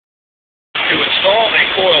To install a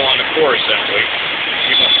coil on the core assembly,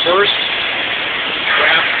 you must first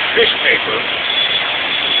wrap fish paper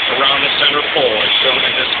around the center pole as shown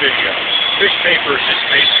in this video. Fish paper is just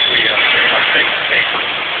basically a thick paper.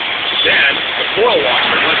 Then the coil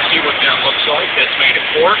washer, let's see what that looks like. That's made of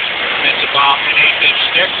cork. It's about an 1/8-inch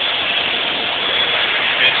thick.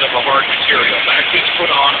 It's of a hard material. That gets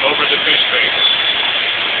put on over the fish paper.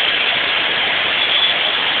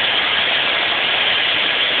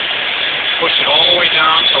 Push it all the way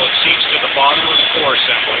down until it seats to the bottom of the core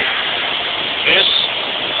assembly. This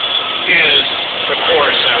is the core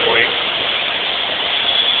assembly.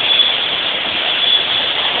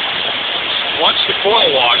 Once the coil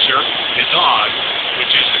washer is on, which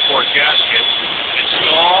is the core gasket,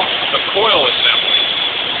 install the coil assembly.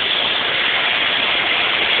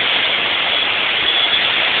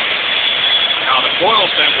 Now the coil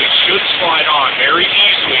assembly should slide on very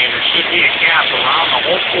easily, and there should be a gap around the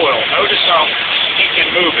whole coil. Notice how he can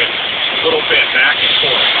move it a little bit back and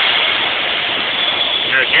forth.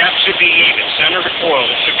 The gap should be even. Center the coil.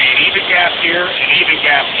 There should be an even gap here, an even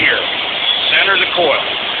gap here. Center the coil.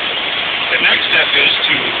 The next step is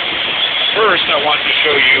to, first I want to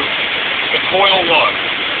show you the coil lug.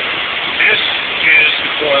 This is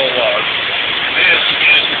the coil lug. This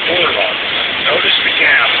is the core lug. Notice the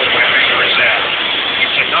gap where my finger is at. You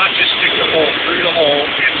cannot just stick the hole through the hole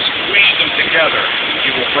and squeeze them together.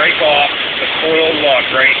 You will break off the coil lug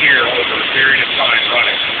right here over a period of time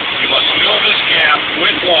running. You must fill this gap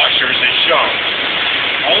with washers as shown.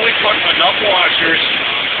 Only put enough washers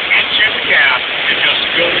into the gap and just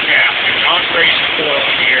fill the gap. Do not raise the coil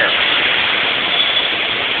in the air.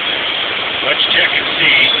 Let's check and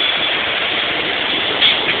see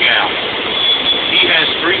the gap. He has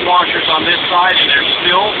 3 washers on this side, and there's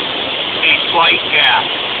still a slight gap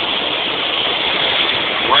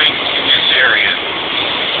right in this area.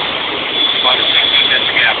 About a 16-inch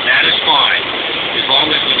gap. That is fine, as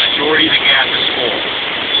long as the majority of the gap is full.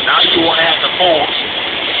 Now you will add the bolts,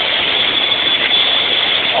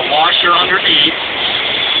 a washer underneath,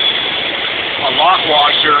 a lock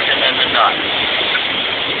washer, and then the nut.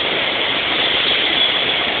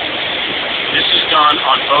 This is done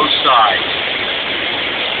on both sides.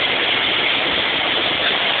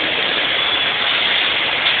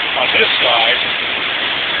 On this side,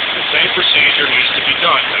 the same procedure needs to be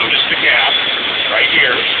done. Notice the gap right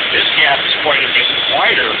here. This gap is quite a bit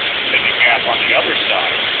wider than the gap on the other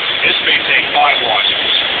side. This may take 5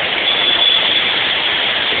 washers.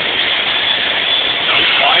 No,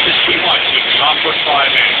 5 is too much. You cannot put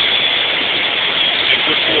 5 in. Stick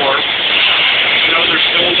with 4. You know there's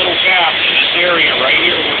still a little gap in this area right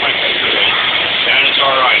here where my finger is. That is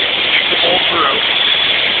alright. Stick the bolt through.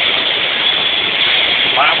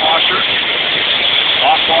 Flat washer,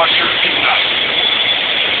 lock washer, and nut.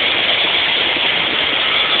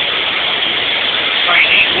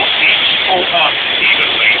 Tighten each bolt up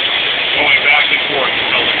evenly, going back and forth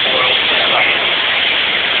until the coil is tight.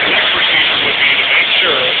 The next procedure would be to make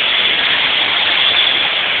sure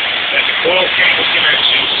that the coil cable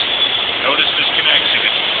connections, notice this connection,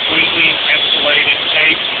 is completely insulated,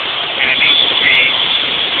 taped, and it needs to be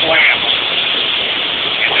clamped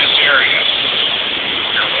in this area.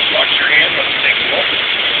 Watch your hand, let's take a look.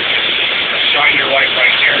 Shine your light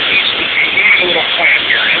right there. You need a little clamp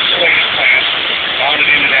here, an insulated clamp mounted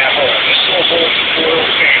into that hole. This will hold the coil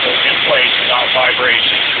cable in place without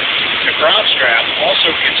vibration. The ground strap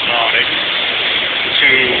also gets mounted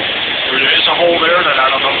to, where there is a hole there that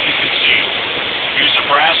I don't know if you can see. Use a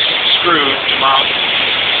brass screw to mount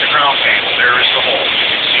the ground cable. There is the hole. You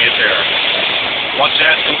can see it there. Once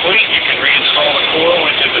that's complete, you can reinstall the coil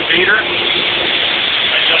into the feeder.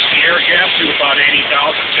 Adjust the air gap to about 80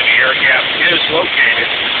 thousandths, and the air gap is located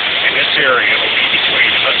in this area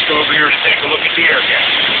between. Let's go over here to take a look at the air gap.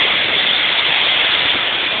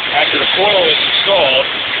 After the coil is installed,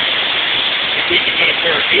 if we can get a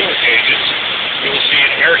pair of feeler gauges, you will see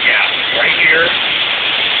an air gap right here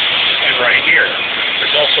and right here.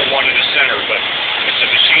 There's also one in the center, but it's a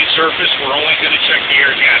machine surface. We're only going to check the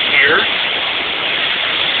air gap here.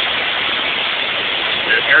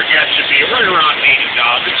 The air gap should be right around 80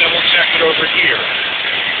 thousandths, and we'll check it over here.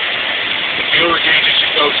 The feeler gauges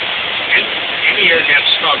should go in the air gap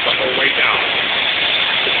snug the whole way down.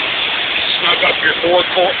 Snug up your four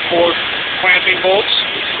clamping bolts.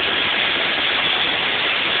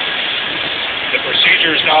 The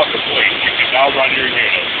procedure is now complete. You can now run your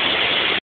unit.